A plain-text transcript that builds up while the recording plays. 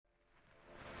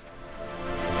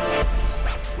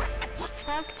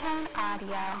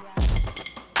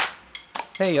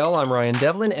Hey y'all, I'm Ryan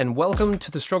Devlin, and welcome to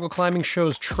the Struggle Climbing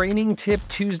Show's Training Tip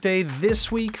Tuesday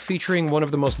this week, featuring one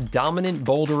of the most dominant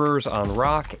boulderers on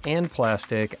rock and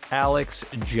plastic, Alex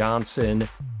Johnson.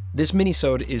 This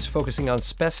minisode is focusing on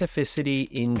specificity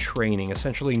in training,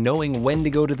 essentially knowing when to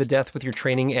go to the death with your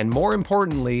training, and more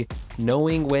importantly,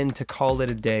 knowing when to call it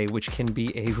a day, which can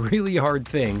be a really hard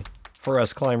thing for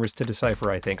us climbers to decipher,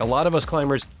 I think. A lot of us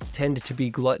climbers tend to be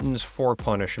gluttons for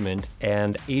punishment,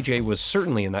 and AJ was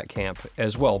certainly in that camp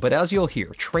as well. But as you'll hear,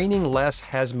 training less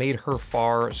has made her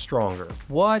far stronger.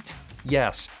 What?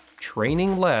 Yes,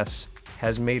 training less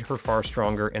has made her far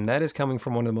stronger, and that is coming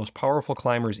from one of the most powerful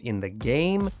climbers in the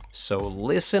game, so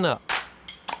listen up.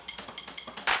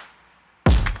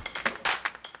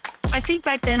 I think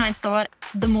back then I thought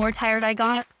the more tired I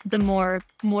got, the more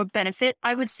benefit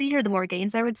I would see, or the more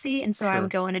gains I would see. And so I would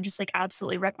go in and just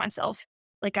absolutely wreck myself.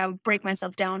 I would break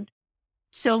myself down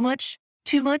so much,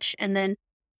 too much, and then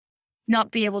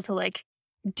not be able to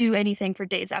do anything for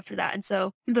days after that. And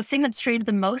so the thing that's traded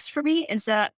the most for me is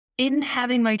that in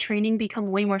having my training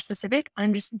become way more specific,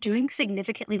 I'm just doing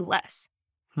significantly less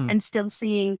and still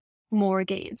seeing more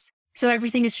gains. So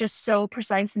everything is just so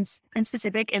precise and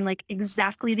specific, and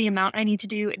exactly the amount I need to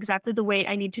do, exactly the weight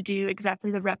I need to do,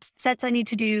 exactly the reps sets I need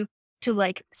to do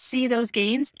to see those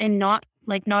gains and not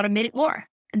a minute more.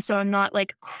 And so I'm not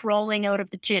crawling out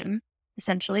of the gym.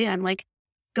 Essentially, I'm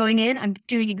going in, I'm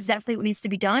doing exactly what needs to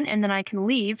be done, and then I can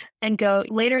leave and go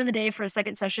later in the day for a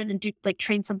second session and do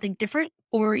train something different,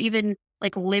 or even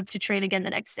live to train again the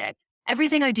next day.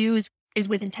 Everything I do is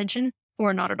with intention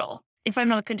or not at all. If I'm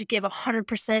not going to give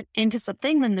 100% into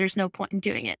something, then there's no point in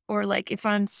doing it. Or if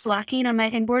I'm slacking on my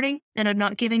hangboarding and I'm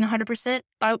not giving 100%,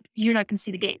 you're not going to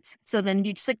see the gains. So then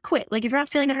you just quit. If you're not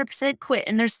feeling 100%, quit.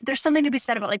 And there's something to be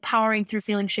said about powering through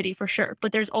feeling shitty for sure.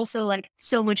 But there's also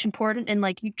so much important, and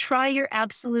you try your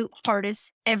absolute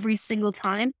hardest every single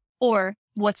time, or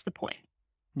what's the point?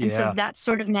 Yeah. And so that's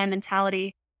sort of my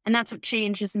mentality. And that's what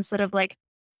changes, instead of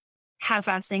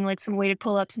half-assing some weighted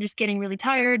pull-ups and just getting really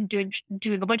tired, doing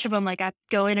a bunch of them. I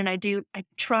go in and I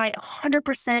try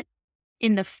 100%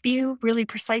 in the few really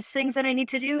precise things that I need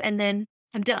to do, and then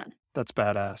I'm done. That's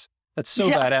badass. That's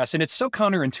so badass. And it's so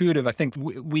counterintuitive. I think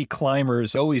we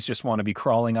climbers always just want to be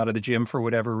crawling out of the gym for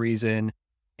whatever reason.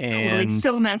 And totally,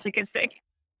 so masochistic.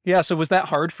 Yeah. So was that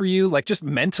hard for you? Just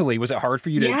mentally, was it hard for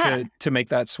you to make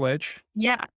that switch?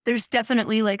 Yeah. There's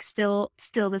definitely still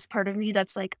this part of me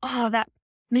that's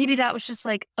maybe that was just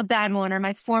a bad one, or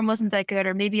my form wasn't that good,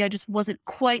 or maybe I just wasn't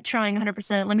quite trying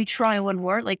 100%. Let me try one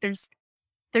more. There's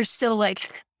still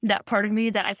that part of me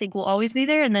that I think will always be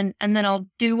there. And then I'll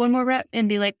do one more rep and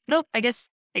be nope, I guess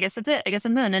that's it. I guess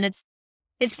I'm done. And it's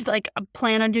I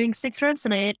plan on doing 6 reps,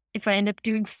 and if I end up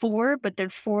doing 4, but they're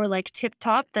 4 tip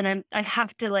top, then I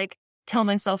have to tell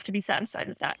myself to be satisfied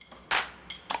with that.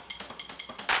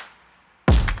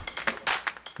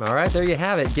 All right, there you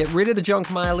have it. Get rid of the junk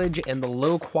mileage and the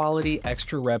low quality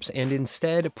extra reps, and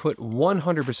instead put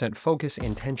 100% focus,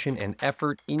 intention, and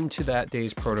effort into that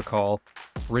day's protocol.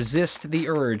 Resist the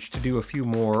urge to do a few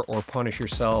more or punish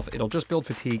yourself. It'll just build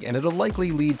fatigue, and it'll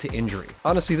likely lead to injury.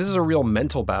 Honestly, this is a real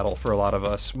mental battle for a lot of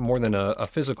us, more than a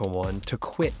physical one, to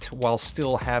quit while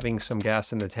still having some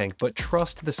gas in the tank. But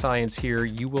trust the science here.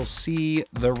 You will see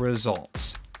the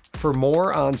results. For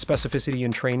more on specificity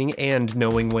in training and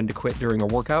knowing when to quit during a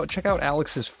workout, check out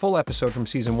Alex's full episode from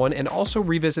Season 1, and also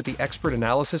revisit the expert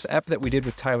analysis ep that we did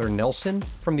with Tyler Nelson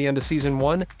from the end of Season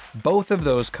 1. Both of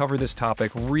those cover this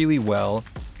topic really well,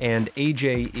 and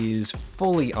AJ is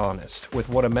fully honest with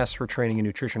what a mess her training and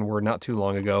nutrition were not too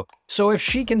long ago. So if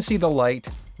she can see the light,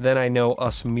 then I know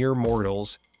us mere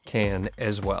mortals can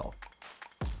as well.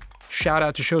 Shout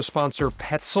out to show sponsor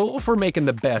Petzl for making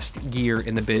the best gear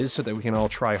in the biz so that we can all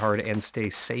try hard and stay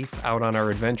safe out on our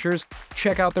adventures.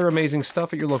 Check out their amazing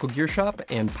stuff at your local gear shop,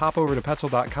 and pop over to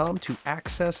Petzl.com to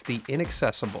access the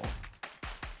inaccessible.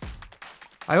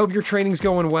 I hope your training's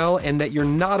going well, and that you're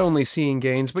not only seeing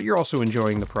gains, but you're also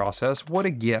enjoying the process. What a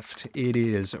gift it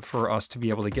is for us to be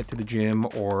able to get to the gym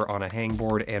or on a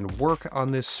hangboard and work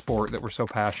on this sport that we're so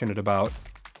passionate about.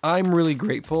 I'm really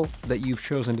grateful that you've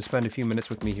chosen to spend a few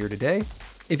minutes with me here today.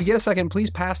 If you get a second,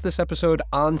 please pass this episode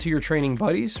on to your training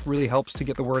buddies. Really helps to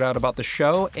get the word out about the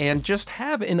show, and just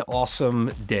have an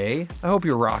awesome day. I hope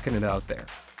you're rocking it out there.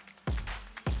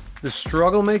 The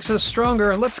struggle makes us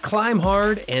stronger. Let's climb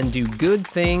hard and do good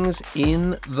things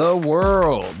in the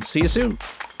world. See you soon.